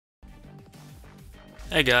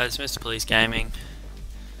Hey guys, Mrpolicegaming,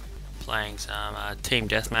 playing some team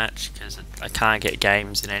deathmatch because I can't get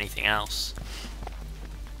games in anything else.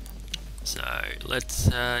 So let's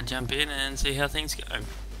jump in and see how things go.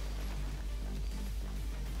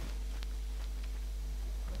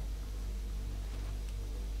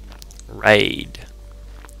 Raid.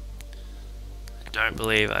 I don't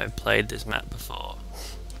believe I've played this map before.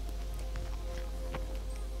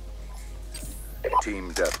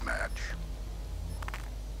 Team deathmatch.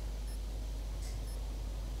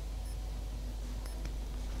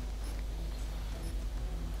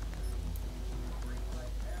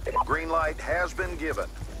 Green light has been given.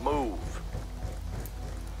 Move.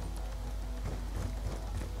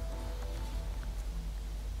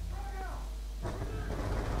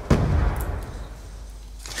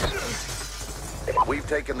 We've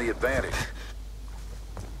taken the advantage.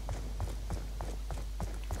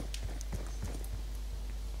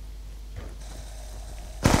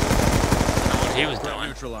 He was doing.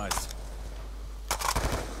 Neutralized.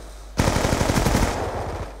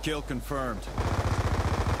 Kill confirmed.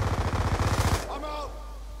 I'm out.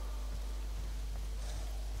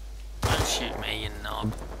 Don't shoot me, you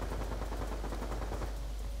knob.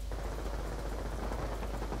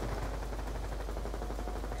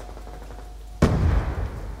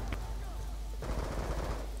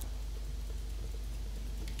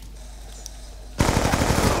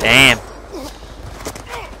 Damn.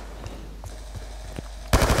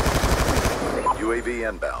 UAV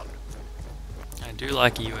inbound. I do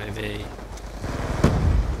like a UAV.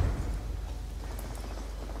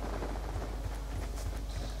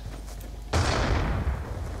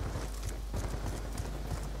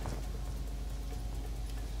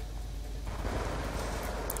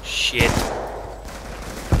 Shit.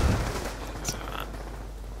 It's alright.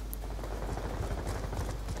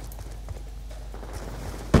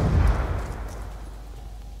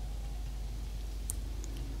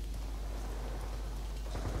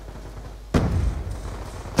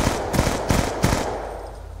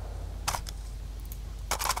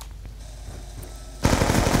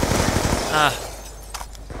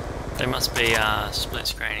 They must be split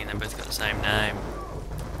screening, they both got the same name.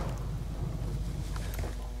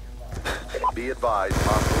 Be advised,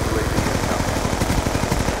 hostile UAV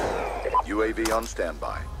inbound. UAV on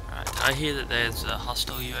standby. Alright, did I hear that there's a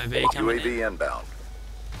hostile UAV coming in? UAV inbound.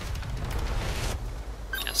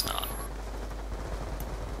 Guess not.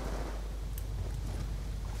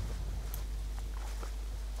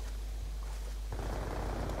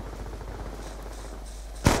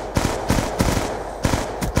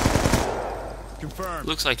 Confirmed.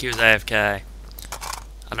 Looks like he was AFK.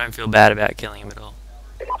 I don't feel bad about killing him at all.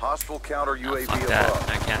 Hostile counter Oh, UAV fuck that. above.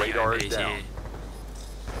 No counter Radar is UAVs down. here.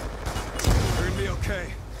 You're gonna be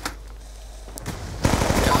okay.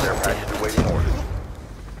 Their God package damn it. awaiting orders.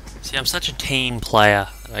 See, I'm such a team player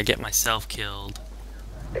that I get myself killed.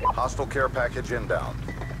 Hostile care package inbound.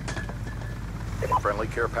 Friendly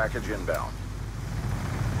care package inbound.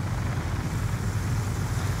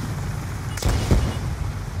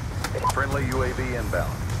 Friendly UAV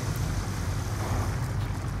inbound.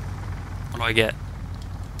 What do I get?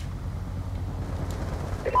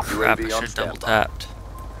 Crap, I UAV on should double standby. tapped.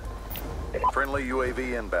 Friendly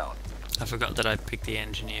UAV inbound. I forgot that I picked the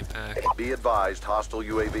engineer perk. Be advised, hostile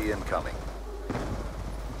UAV incoming.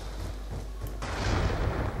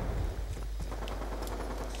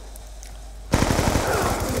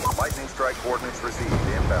 Lightning strike coordinates received.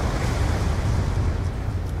 Inbound.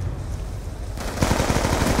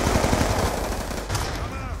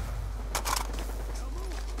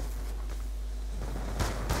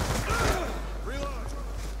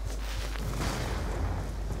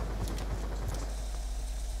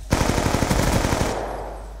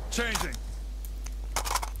 Changing.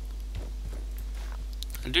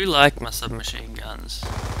 I do like my submachine guns.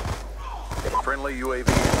 Friendly UAV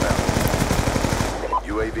inbound.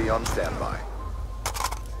 UAV on standby.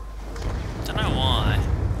 Don't know why.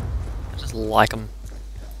 I just like them.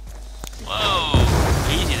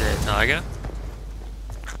 Whoa! Easy there, Tiger.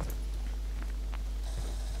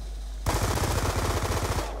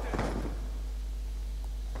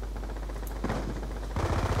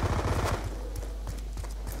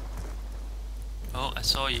 Oh, I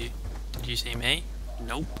saw you. Did you see me?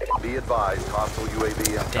 Nope. Be advised, hostile UAV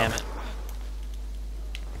incoming. Damn it.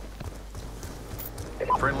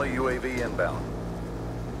 Friendly UAV inbound.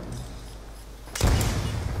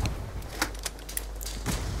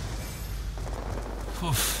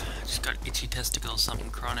 Oof. Just got itchy testicles, something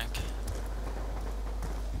chronic.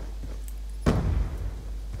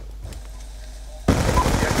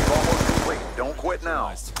 Objective almost complete. Don't quit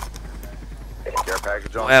now. Care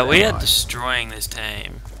package on Wow, we are standby. destroying this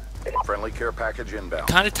team. Friendly care package inbound.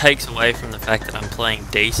 Kind of takes away from the fact that I'm playing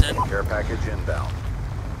decent. Care package inbound.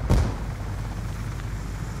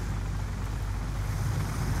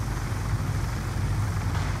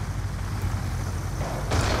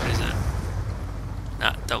 What is it?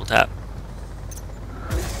 Nah, double tap.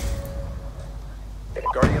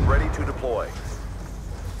 Guardian ready to deploy.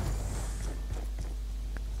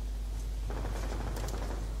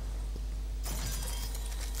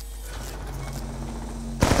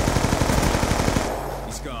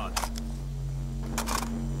 He's gone.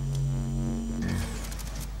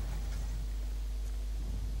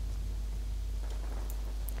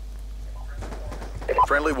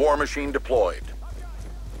 Friendly war machine deployed.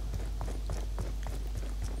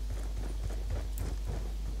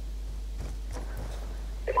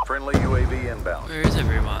 Friendly UAV inbound. Where is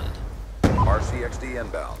everyone? RCXD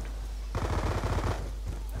inbound.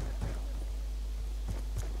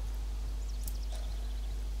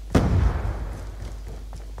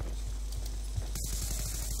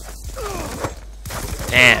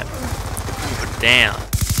 Damn. Put it down.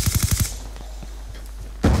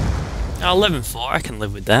 Oh, 11-4, I can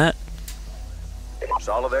live with that.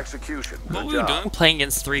 Solid execution. What Good were we job. doing? Playing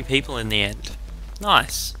against 3 people in the end.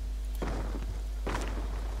 Nice.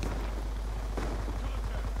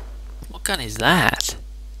 What gun is that?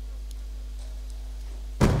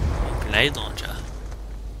 Grenade launcher.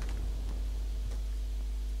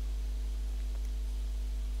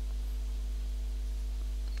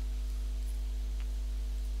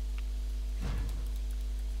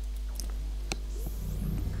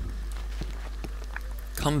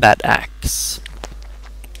 Combat axe.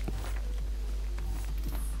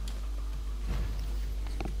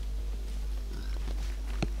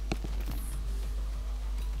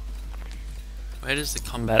 Where does the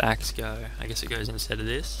combat axe go? I guess it goes instead of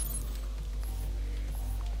this.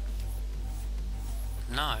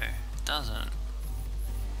 No, it doesn't.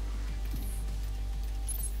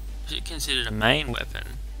 Is it considered a main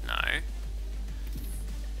weapon? No.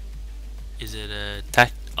 Is it a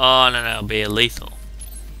Oh no, it'll be a lethal.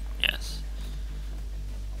 Yes.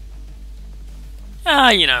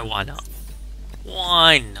 Ah, you know, why not?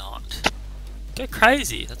 Why not? Go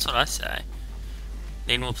crazy, that's what I say.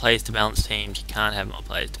 Need more players to balance teams. You can't have more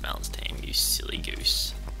players to balance team, you silly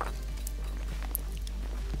goose.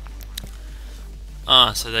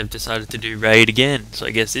 Ah, so they've decided to do raid again. So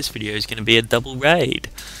I guess this video is going to be a double raid.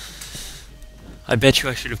 I bet you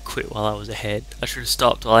I should have quit while I was ahead. I should have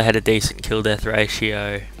stopped while I had a decent kill death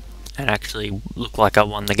ratio and actually look like I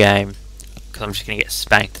won the game. Because I'm just going to get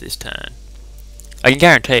spanked this turn. I can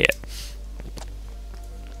guarantee it.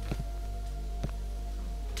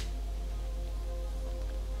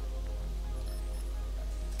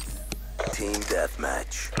 Team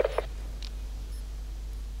Deathmatch.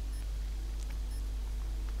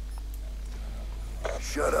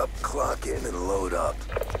 Shut up, clock in, and load up.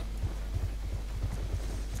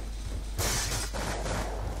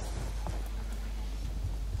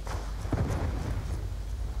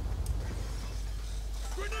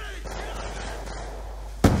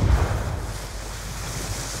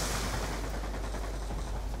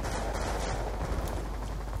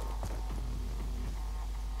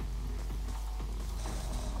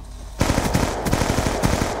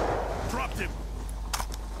 Dropped him.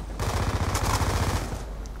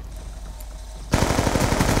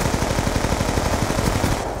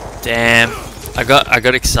 Damn. I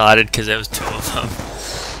got excited because there was 2 of them.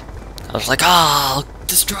 I was like, oh, I'll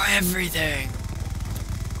destroy everything.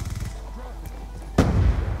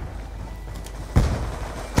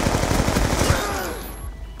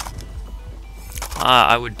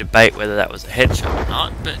 I would debate whether that was a headshot or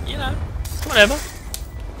not, but you know, whatever.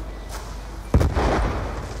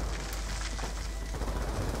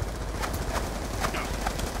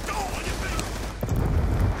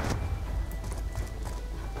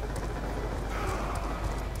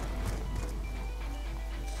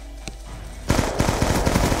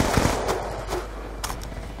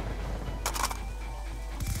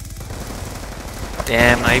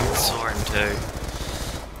 Damn, I even saw him too.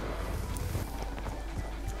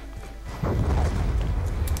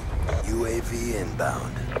 UAV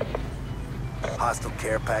inbound. Hostile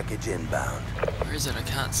care package inbound. Where is it? I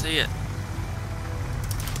can't see it.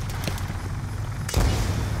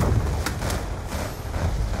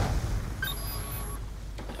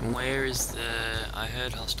 And where is the... I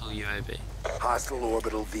heard hostile UAV. Hostile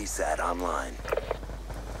orbital VSAT online.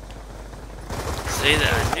 See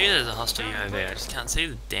that? I knew there was a hostile UAV, I just can't see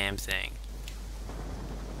the damn thing.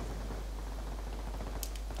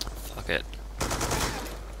 Fuck it.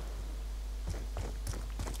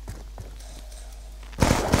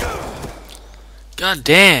 God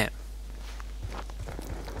damn.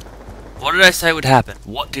 What did I say would happen?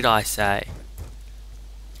 What did I say?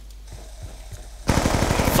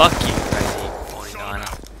 Fuck you, crazy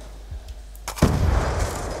 49er.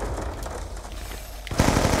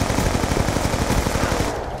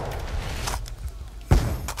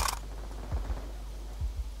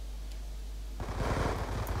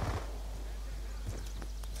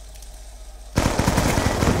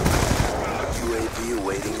 UAV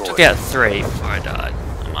awaiting Took order. out 3 before I died.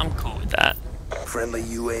 I'm cool with that. Friendly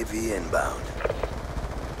UAV inbound.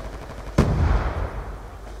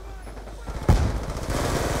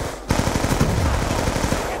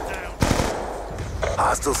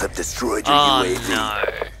 Hostiles have destroyed your Oh UAV.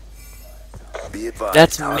 no. Be advised,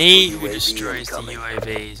 That's hostile me who UAV destroys the incoming.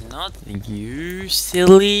 UAVs, not you,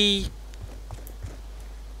 silly.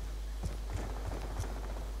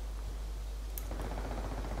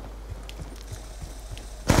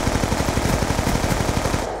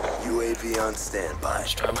 UAV on standby.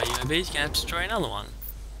 Destroy my UAVs, gonna have to destroy another one.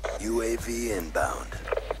 UAV inbound.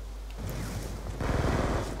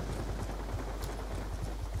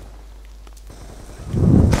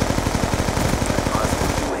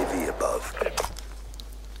 Hostile UAV above.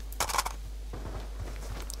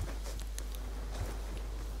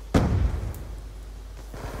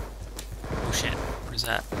 Oh shit, what is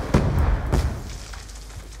that?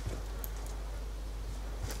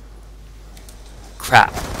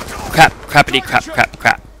 Crap. Crap, crappity crap, crap,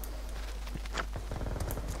 crap.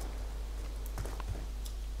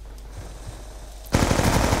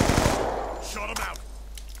 Shot him out.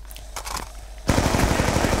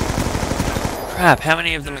 Crap, how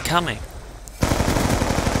many of them are coming?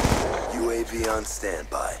 UAV on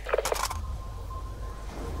standby.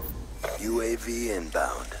 UAV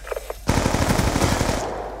inbound.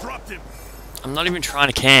 Dropped him. I'm not even trying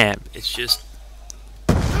to camp, it's just...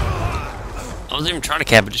 I wasn't even trying to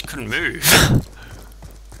camp, I just couldn't move. Yeah,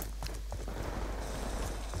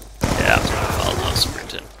 that was my fault, I was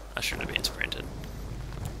sprinting. I shouldn't have been sprinting.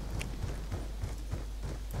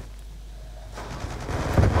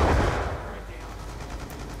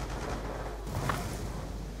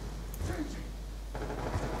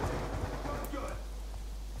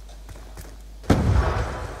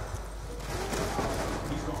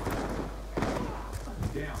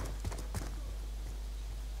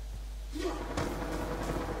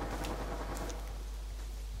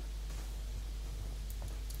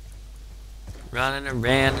 Running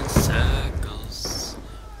around in circles,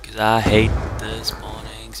 cause I hate the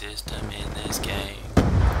spawning system in this game.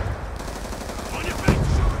 On your feet.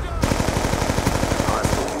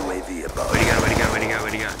 Hostile UAV above. Where'd he go, where'd he go, where'd he go,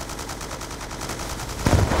 where'd he go?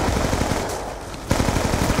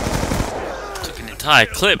 Took an entire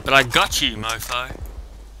clip, but I got you, mofo.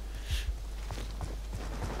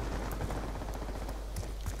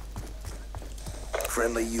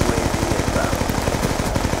 Friendly UAV inbound.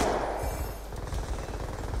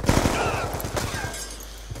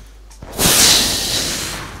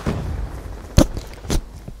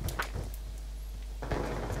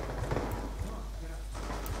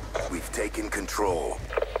 We've taken control.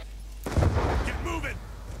 Get moving.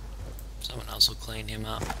 Someone else will clean him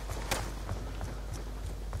up.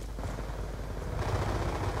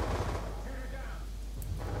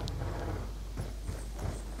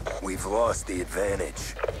 We've lost the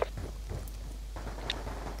advantage.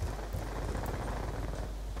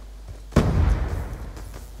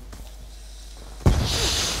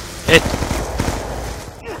 Hit!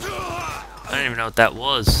 I don't even know what that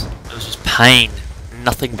was. It was just pain.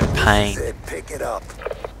 Nothing but pain. Said pick it up.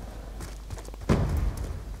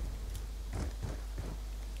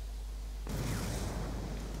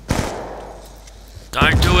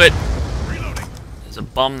 Don't do it! Reloading. There's a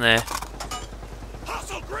bomb there.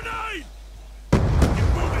 Hostile grenade.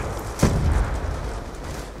 Get moving.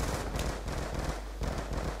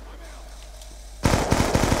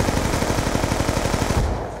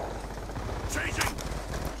 Changing.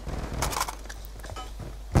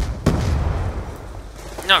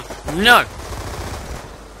 No! No!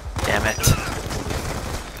 Damn it.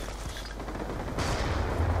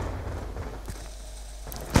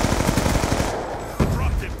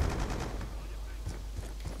 Dropped him.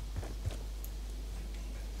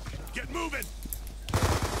 Get moving.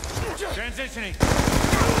 Transitioning.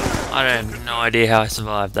 I have no idea how I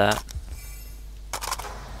survived that.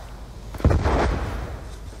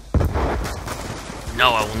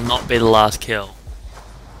 No, I will not be the last kill.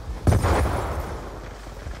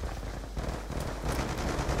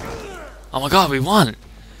 Oh my god, we won!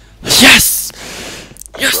 Yes!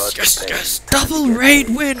 Yes, yes, yes! Double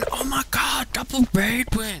raid win! Oh my god, double raid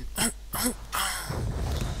win!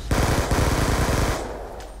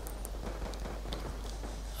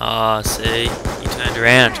 Ah, see? You turned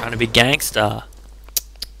around trying to be gangster.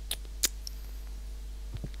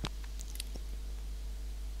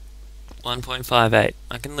 $1.58.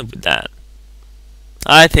 I can live with that.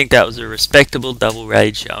 I think that was a respectable double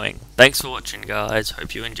raid showing. Thanks for watching, guys.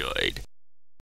 Hope you enjoyed.